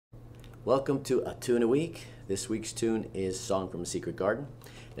Welcome to A Tune a Week. This week's tune is Song from a Secret Garden.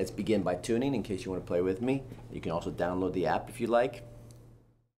 Let's begin by tuning in case you want to play with me. You can also download the app if you like.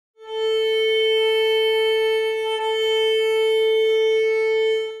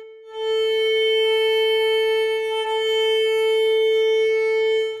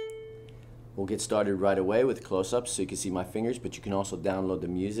 We'll get started right away with close-ups so you can see my fingers, but you can also download the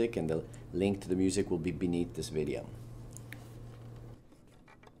music, and the link to the music will be beneath this video.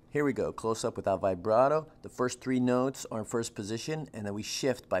 Here we go, close-up without vibrato. The first three notes are in first position, and then we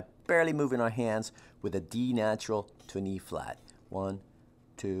shift by barely moving our hands with a D natural to an E flat. 1,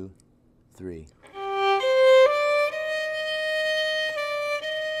 2, 3.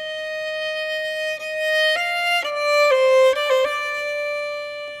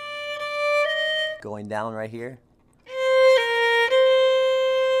 Going down right here.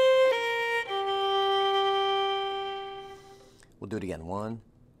 We'll do it again. 1,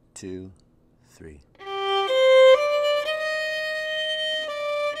 2, 3.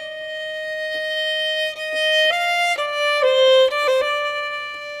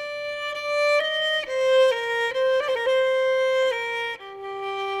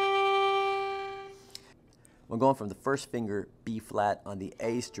 We're going from the first finger B flat on the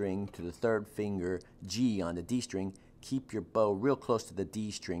A string to the third finger G on the D string. Keep your bow real close to the D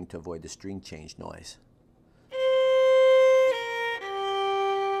string to avoid the string change noise.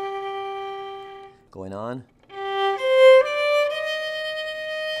 Going on.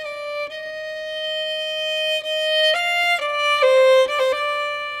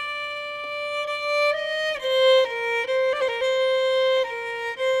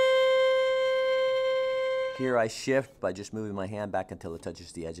 Here I shift by just moving my hand back until it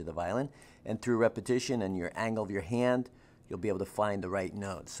touches the edge of the violin. And through repetition and your angle of your hand, you'll be able to find the right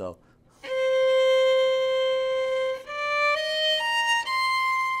note. So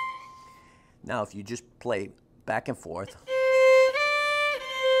now if you just play back and forth.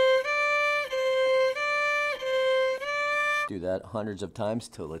 Do that hundreds of times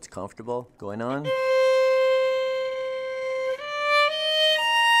till it's comfortable. Going on.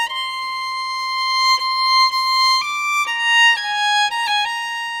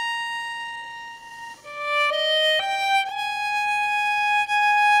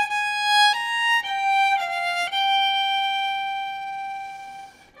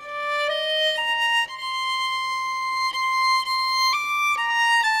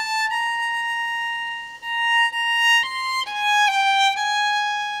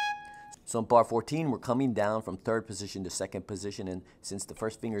 So in bar 14, we're coming down from third position to second position, and since the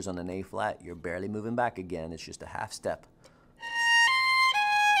first finger's on an A flat, you're barely moving back again. It's just a half step.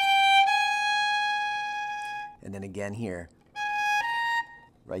 And then again here,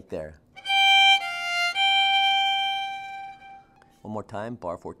 right there. One more time,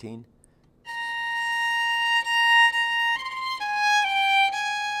 bar 14.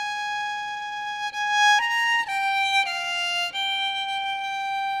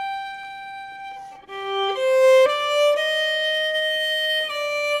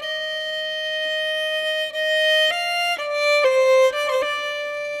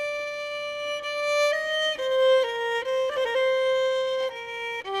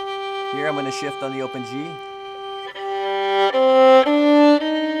 Here I'm going to shift on the open G.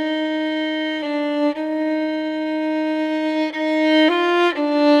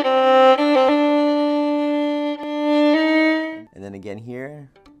 And then again here.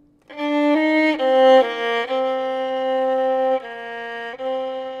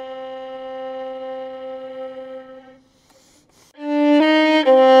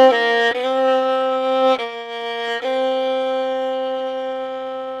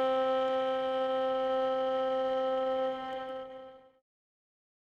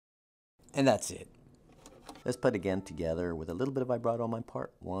 And that's it. Let's play it again together with a little bit of vibrato on my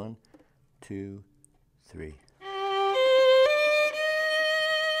part. 1, 2, 3.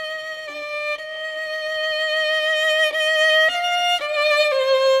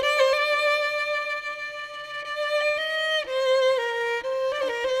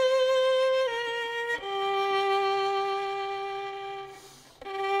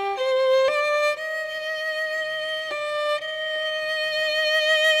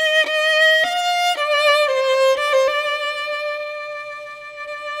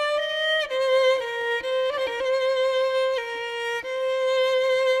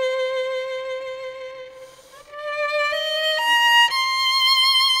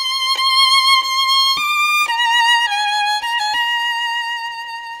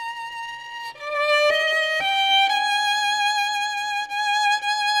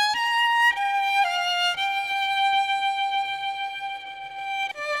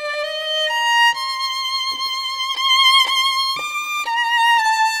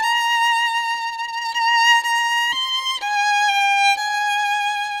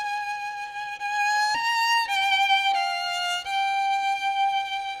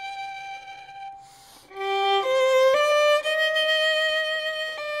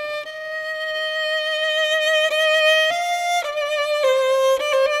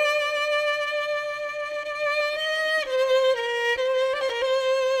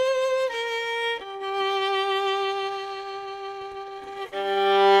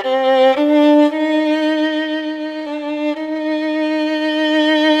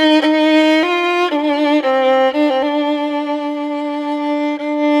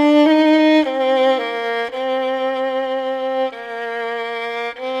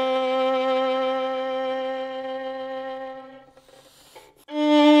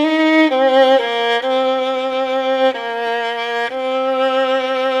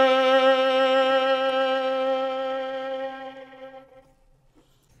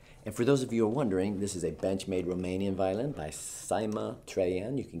 And for those of you who are wondering, this is a Benchmade Romanian violin by Sima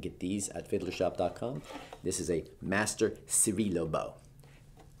Traian. You can get these at fiddlershop.com. This is a Master Cirilo bow.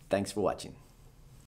 Thanks for watching.